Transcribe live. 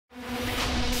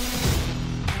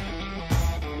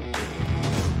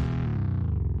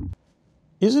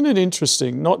Isn't it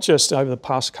interesting, not just over the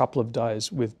past couple of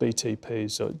days with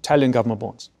BTPs, or Italian government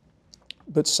bonds,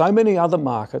 but so many other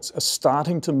markets are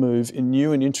starting to move in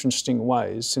new and interesting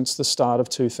ways since the start of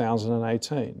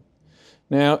 2018.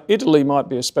 Now, Italy might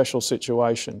be a special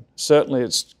situation. Certainly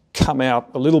it's come out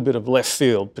a little bit of left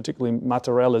field, particularly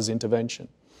Mattarella's intervention.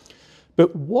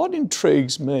 But what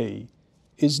intrigues me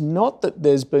is not that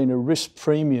there's been a risk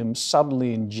premium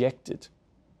suddenly injected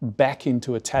back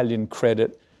into Italian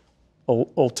credit,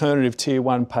 alternative tier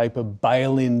one paper,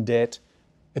 bail-in debt,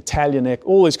 Italian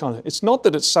all these kinds of. It's not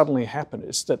that it's suddenly happened,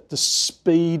 it's that the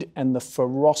speed and the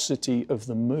ferocity of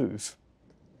the move.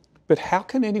 But how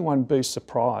can anyone be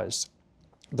surprised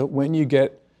that when you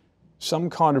get some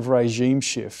kind of regime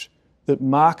shift, that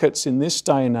markets in this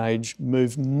day and age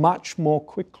move much more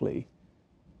quickly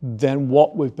than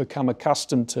what we've become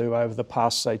accustomed to over the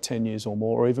past, say, 10 years or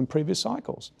more, or even previous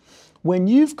cycles? When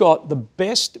you've got the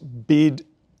best bid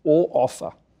or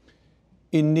offer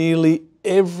in nearly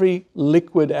every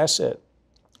liquid asset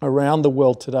around the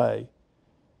world today,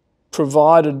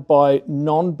 provided by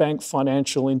non-bank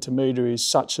financial intermediaries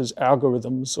such as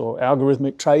algorithms or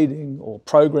algorithmic trading or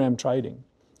program trading,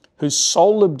 whose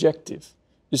sole objective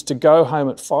is to go home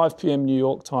at 5 p.m. New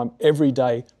York time every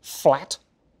day flat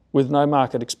with no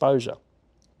market exposure,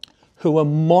 who are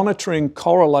monitoring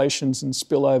correlations and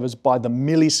spillovers by the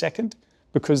millisecond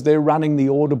because they're running the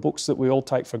order books that we all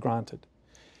take for granted.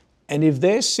 And if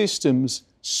their systems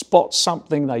spot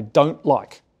something they don't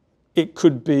like, it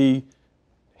could be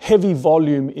heavy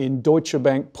volume in Deutsche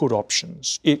Bank put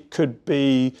options. It could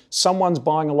be someone's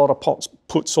buying a lot of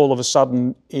puts all of a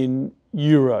sudden in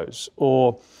euros,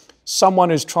 or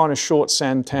someone is trying to short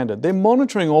Santander. They're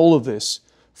monitoring all of this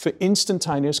for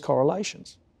instantaneous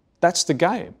correlations. That's the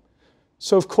game.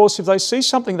 So of course, if they see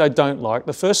something they don't like,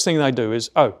 the first thing they do is,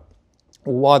 we'll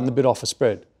widen the bid-offer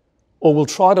spread. Or we'll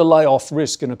try to lay off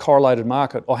risk in a correlated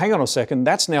market. Or hang on a second,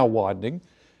 that's now widening.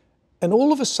 And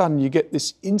all of a sudden you get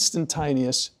this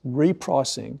instantaneous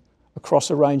repricing across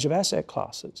a range of asset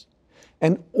classes.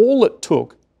 And all it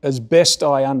took, as best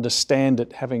I understand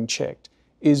it, having checked,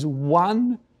 is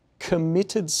one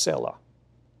committed seller,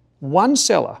 one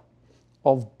seller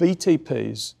of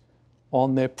BTPs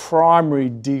on their primary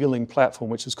dealing platform,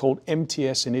 which is called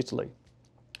MTS in Italy,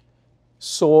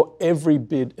 saw every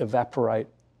bid evaporate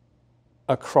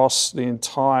across the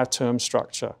entire term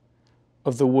structure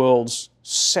of the world's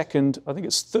second, I think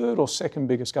it's third or second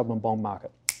biggest government bond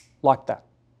market, like that.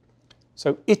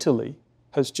 So Italy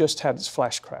has just had its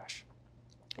flash crash.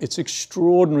 It's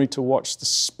extraordinary to watch the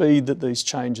speed that these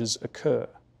changes occur.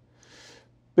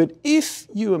 But if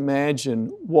you imagine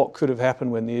what could have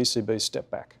happened when the ECB stepped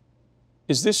back,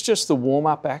 is this just the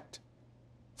warm-up act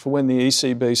for when the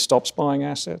ECB stops buying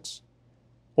assets?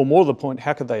 Or more to the point,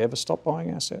 how could they ever stop buying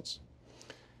assets?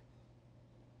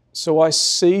 So I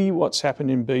see what's happened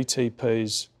in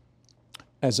BTPs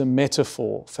as a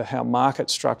metaphor for how market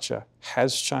structure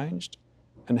has changed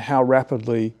and how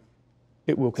rapidly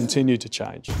it will continue to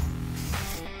change.